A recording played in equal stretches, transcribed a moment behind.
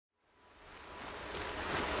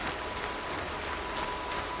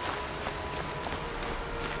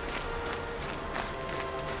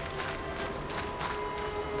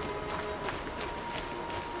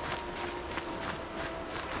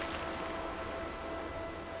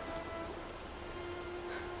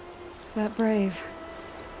That brave.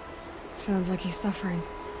 Sounds like he's suffering.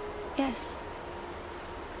 Yes.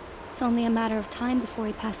 It's only a matter of time before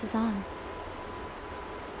he passes on.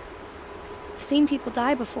 I've seen people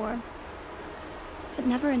die before, but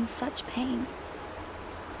never in such pain.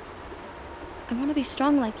 I want to be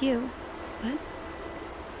strong like you, but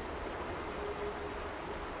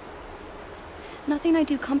nothing I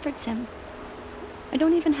do comforts him. I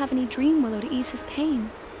don't even have any dream willow to ease his pain.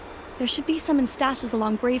 There should be some in stashes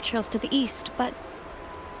along grave trails to the east, but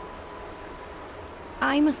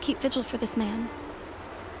I must keep vigil for this man.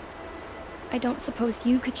 I don't suppose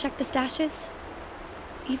you could check the stashes?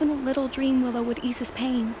 Even a little dream willow would ease his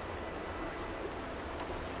pain.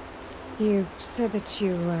 You said that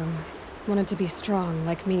you, wanted to be strong,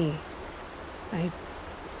 like me. I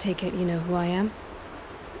take it you know who I am?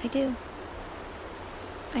 I do.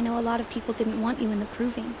 I know a lot of people didn't want you in the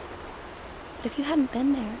proving. But if you hadn't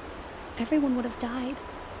been there, everyone would have died.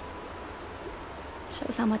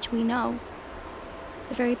 Shows how much we know.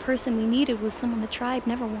 The very person we needed was someone the tribe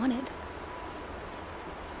never wanted.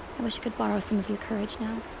 I wish I could borrow some of your courage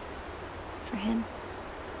now. For him.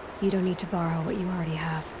 You don't need to borrow what you already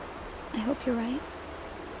have. I hope you're right.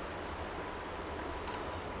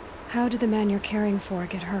 How did the man you're caring for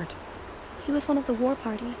get hurt? He was one of the war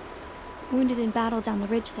party, wounded in battle down the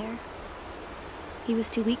ridge there. He was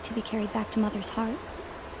too weak to be carried back to Mother's heart,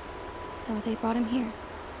 so they brought him here.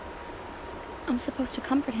 I'm supposed to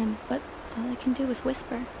comfort him, but all I can do is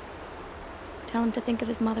whisper. Tell him to think of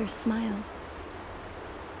his mother's smile.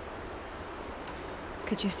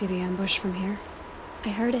 Could you see the ambush from here? I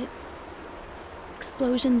heard it.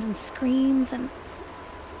 Explosions and screams and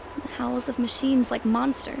howls of machines like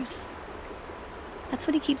monsters. That's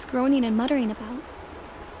what he keeps groaning and muttering about.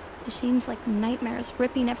 Machines like nightmares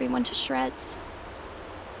ripping everyone to shreds.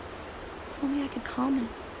 If only I could calm him.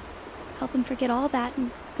 Help him forget all that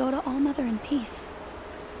and go to All Mother in peace.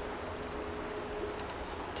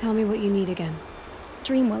 Tell me what you need again.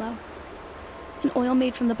 Dream willow. An oil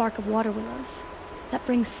made from the bark of water willows that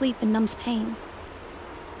brings sleep and numbs pain.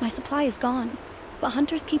 My supply is gone, but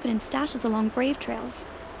hunters keep it in stashes along brave trails,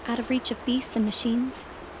 out of reach of beasts and machines.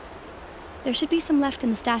 There should be some left in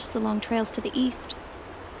the stashes along trails to the east.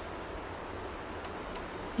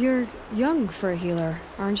 You're young for a healer,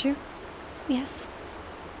 aren't you? Yes.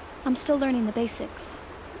 I'm still learning the basics.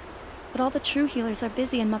 But all the true healers are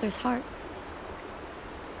busy in Mother's heart.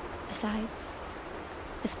 Besides,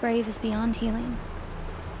 this brave is beyond healing.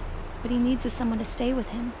 What he needs is someone to stay with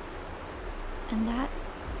him. And that,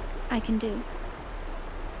 I can do.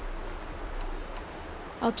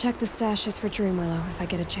 I'll check the stashes for Dream Willow if I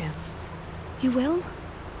get a chance. You will?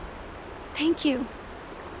 Thank you.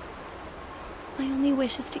 My only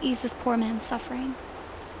wish is to ease this poor man's suffering.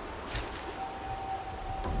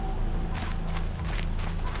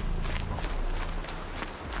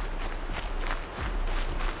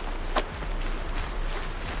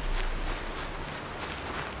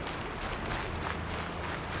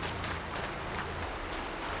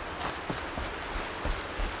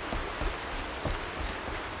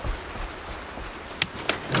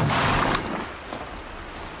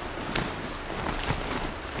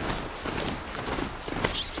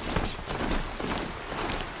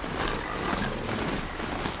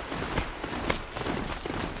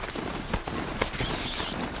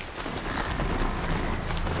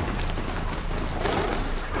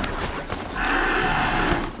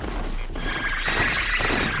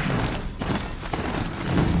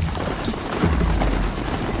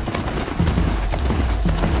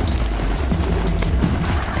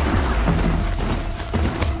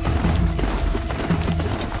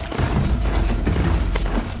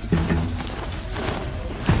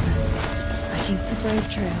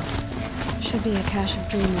 Trail. Should be a cache of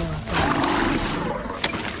Dream Willow up there.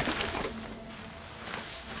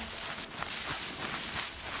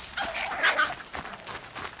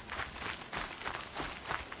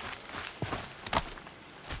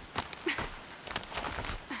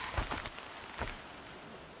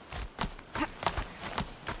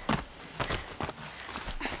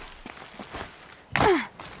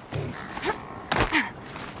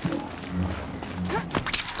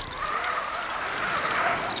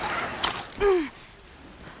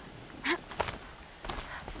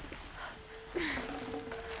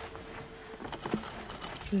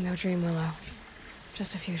 No Dream Willow.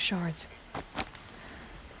 Just a few shards.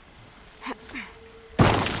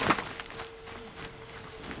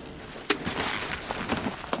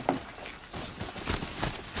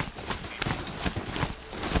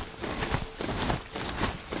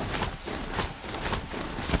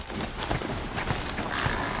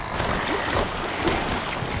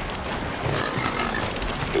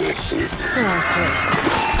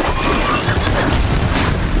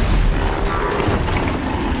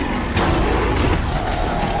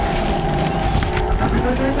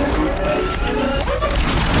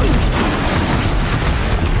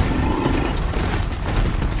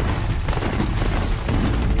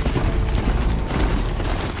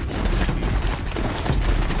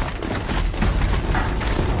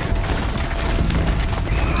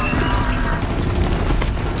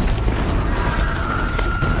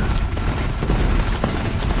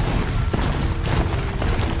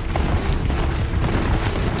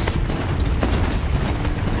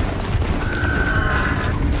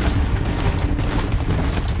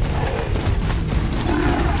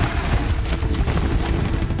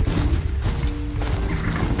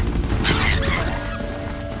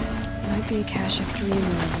 A cache of dream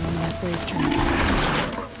words on that brave journey.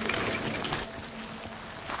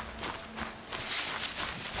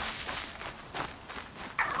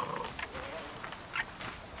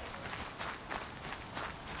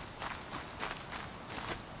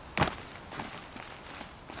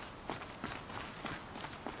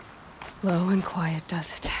 Low and quiet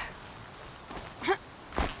does it.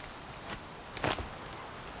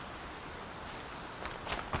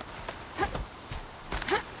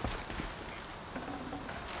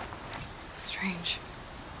 Strange.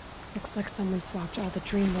 Looks like someone swapped all the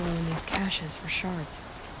dream willow in these caches for shards.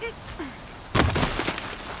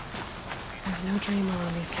 There's no dream willow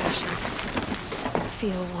in these caches.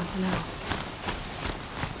 Theo will want to know.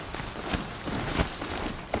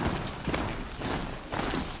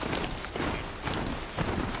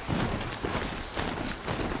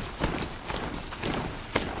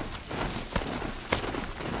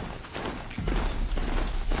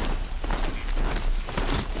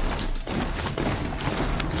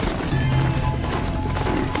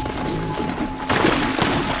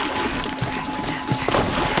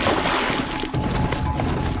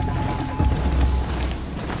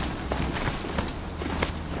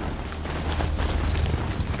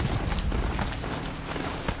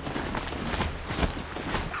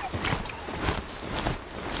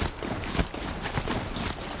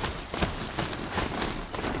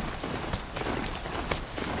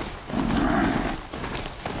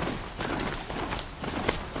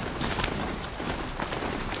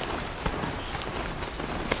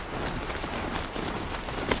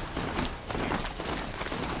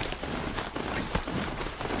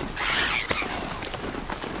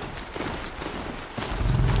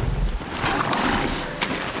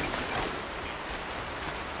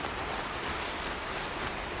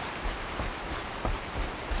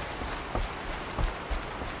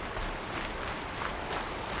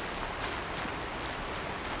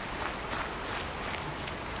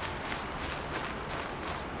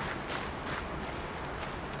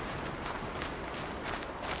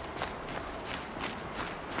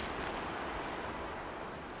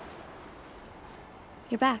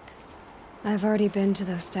 You're back. I've already been to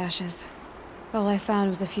those stashes. All I found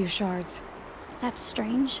was a few shards. That's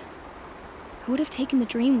strange. Who would have taken the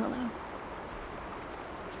dream willow?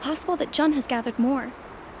 It's possible that Jun has gathered more.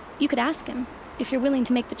 You could ask him, if you're willing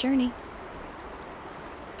to make the journey.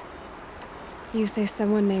 You say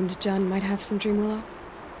someone named Jun might have some dream willow?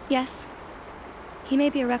 Yes. He may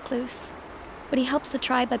be a recluse, but he helps the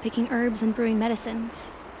tribe by picking herbs and brewing medicines.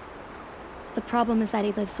 The problem is that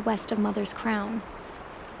he lives west of Mother's Crown,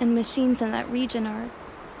 and machines in that region are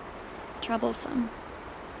troublesome.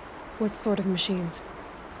 What sort of machines?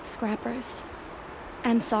 Scrappers.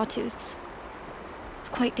 And sawtooths. It's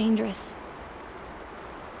quite dangerous.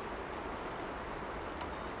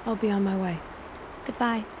 I'll be on my way.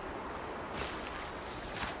 Goodbye.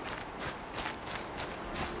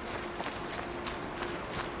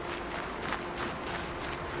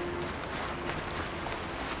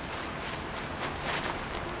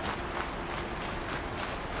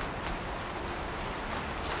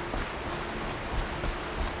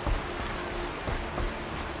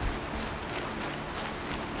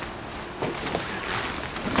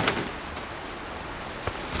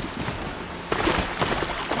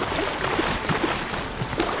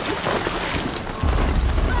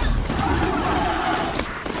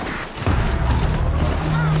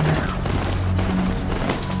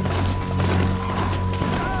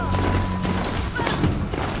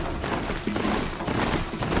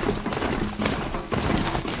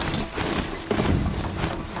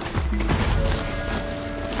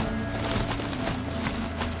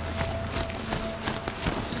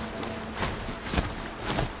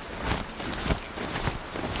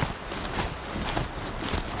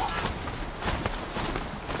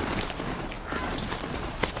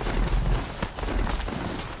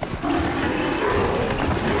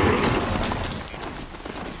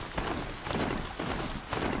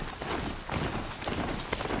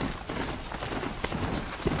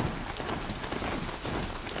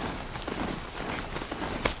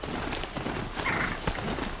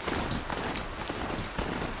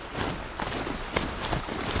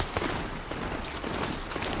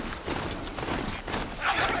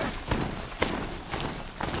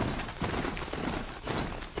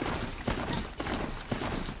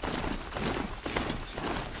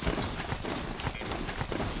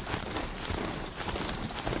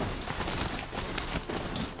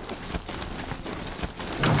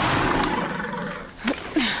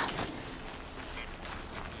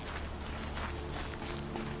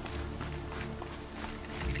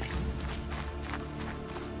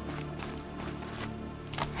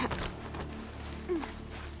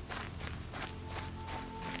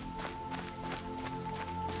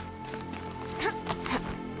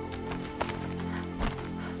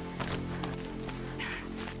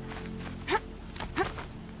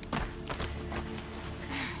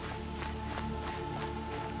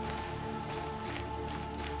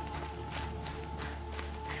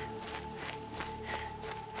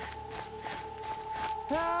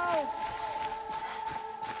 Help!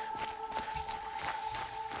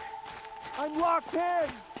 I'm locked in!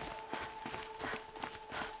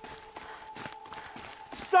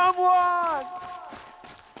 Someone!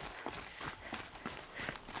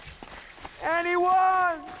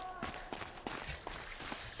 Anyone!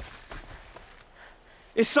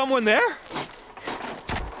 Is someone there?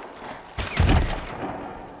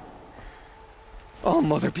 Oh,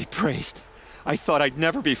 Mother be praised. I thought I'd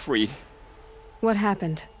never be freed. What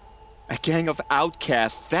happened? A gang of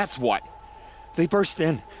outcasts, that's what. They burst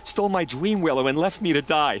in, stole my dream willow, and left me to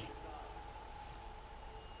die.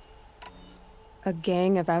 A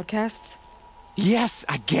gang of outcasts? Yes,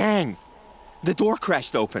 a gang! The door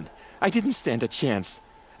crashed open. I didn't stand a chance.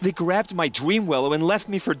 They grabbed my dream willow and left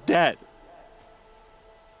me for dead.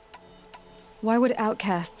 Why would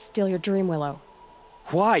outcasts steal your dream willow?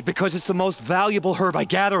 Why? Because it's the most valuable herb I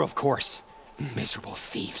gather, of course. Miserable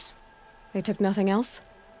thieves. They took nothing else?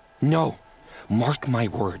 No. Mark my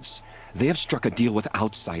words. They have struck a deal with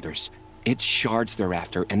outsiders. It's shards they're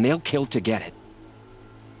after, and they'll kill to get it.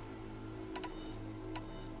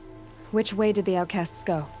 Which way did the outcasts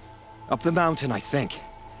go? Up the mountain, I think.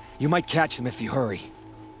 You might catch them if you hurry.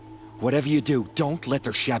 Whatever you do, don't let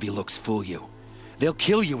their shabby looks fool you. They'll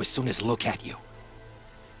kill you as soon as look at you.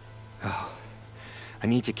 Oh, I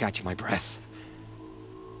need to catch my breath.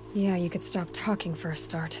 Yeah, you could stop talking for a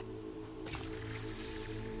start.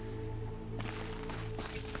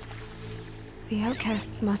 The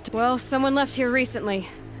outcasts must... Well, someone left here recently,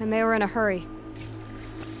 and they were in a hurry.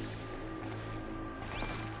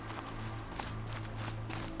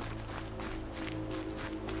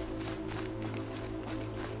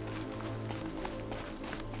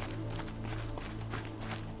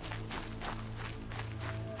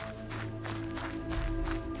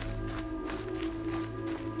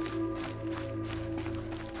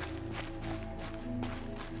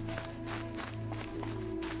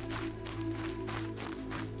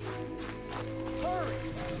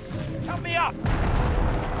 Help me up!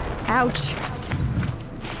 Ouch!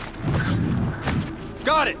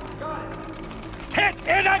 Got it! Hit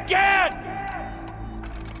it again!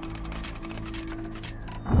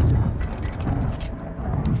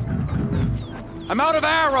 I'm out of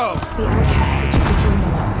arrow! The outcasts that took the dream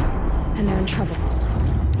willow, and they're in trouble.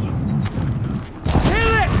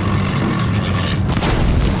 Kill it!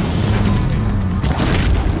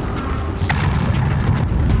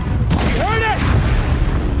 You heard it!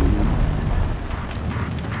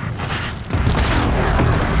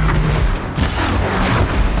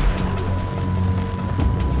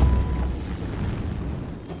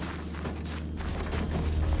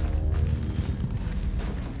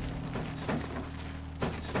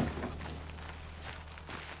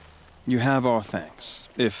 You have our thanks,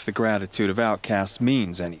 if the gratitude of outcasts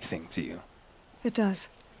means anything to you. It does.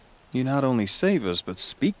 You not only save us, but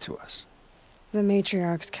speak to us. The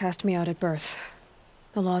Matriarchs cast me out at birth.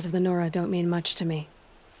 The laws of the Nora don't mean much to me.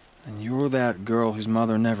 And you're that girl whose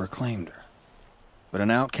mother never claimed her. But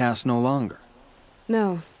an outcast no longer.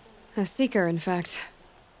 No. A seeker, in fact.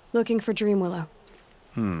 Looking for Dream Willow.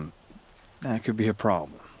 That could be a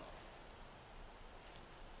problem.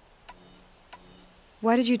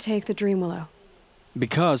 Why did you take the Dream Willow?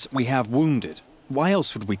 Because we have wounded. Why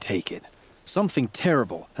else would we take it? Something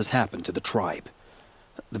terrible has happened to the tribe.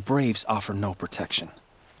 The Braves offer no protection.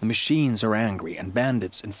 The machines are angry, and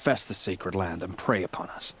bandits infest the sacred land and prey upon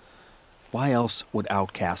us. Why else would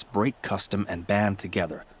outcasts break custom and band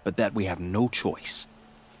together, but that we have no choice?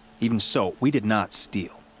 Even so, we did not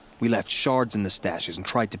steal. We left shards in the stashes and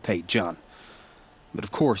tried to pay John. But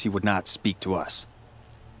of course he would not speak to us.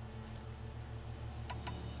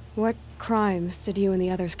 What crimes did you and the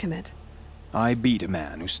others commit? I beat a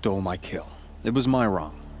man who stole my kill. It was my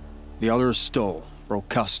wrong. The others stole, broke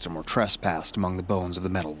custom, or trespassed among the bones of the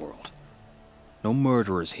metal world. No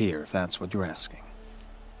murderers here, if that's what you're asking.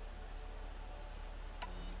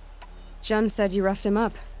 Jun said you roughed him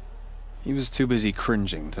up. He was too busy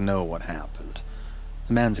cringing to know what happened.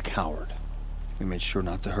 The man's a coward. We made sure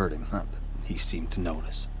not to hurt him, not that he seemed to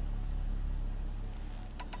notice.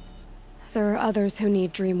 There are others who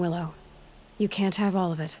need Dream Willow. You can't have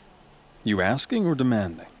all of it. You asking or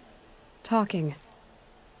demanding? Talking.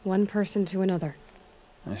 One person to another.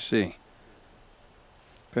 I see.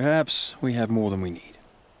 Perhaps we have more than we need.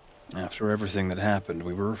 After everything that happened,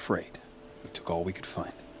 we were afraid. We took all we could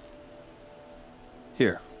find.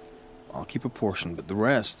 Here, I'll keep a portion, but the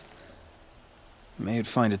rest... may it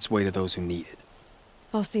find its way to those who need it.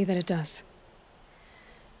 I'll see that it does.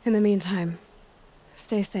 In the meantime,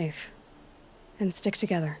 stay safe. And stick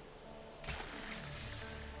together.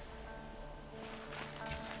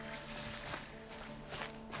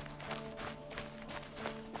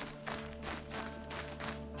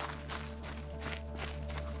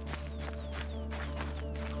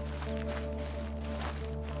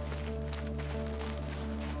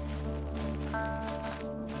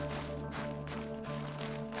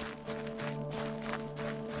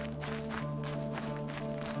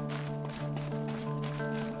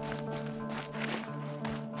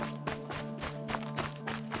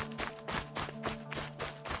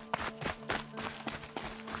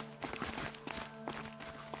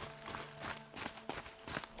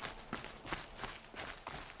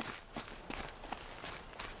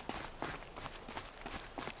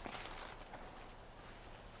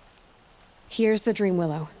 Here's the Dream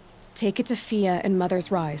Willow. Take it to Fia and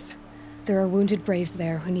Mother's Rise. There are wounded Braves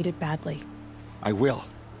there who need it badly. I will.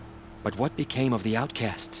 But what became of the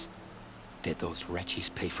outcasts? Did those wretches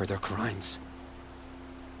pay for their crimes?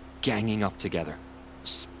 Ganging up together,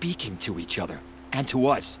 speaking to each other, and to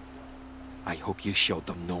us. I hope you showed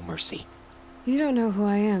them no mercy. You don't know who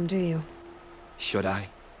I am, do you? Should I?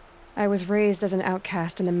 I was raised as an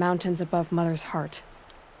outcast in the mountains above Mother's heart.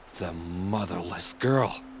 The motherless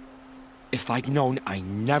girl. If I'd known, I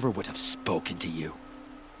never would have spoken to you.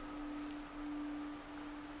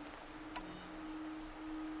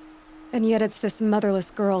 And yet it's this motherless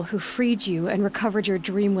girl who freed you and recovered your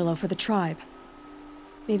Dream Willow for the tribe.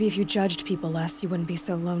 Maybe if you judged people less, you wouldn't be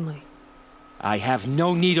so lonely. I have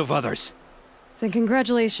no need of others. Then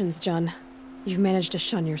congratulations, Jun. You've managed to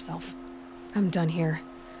shun yourself. I'm done here.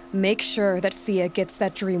 Make sure that Fia gets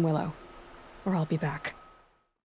that Dream Willow, or I'll be back.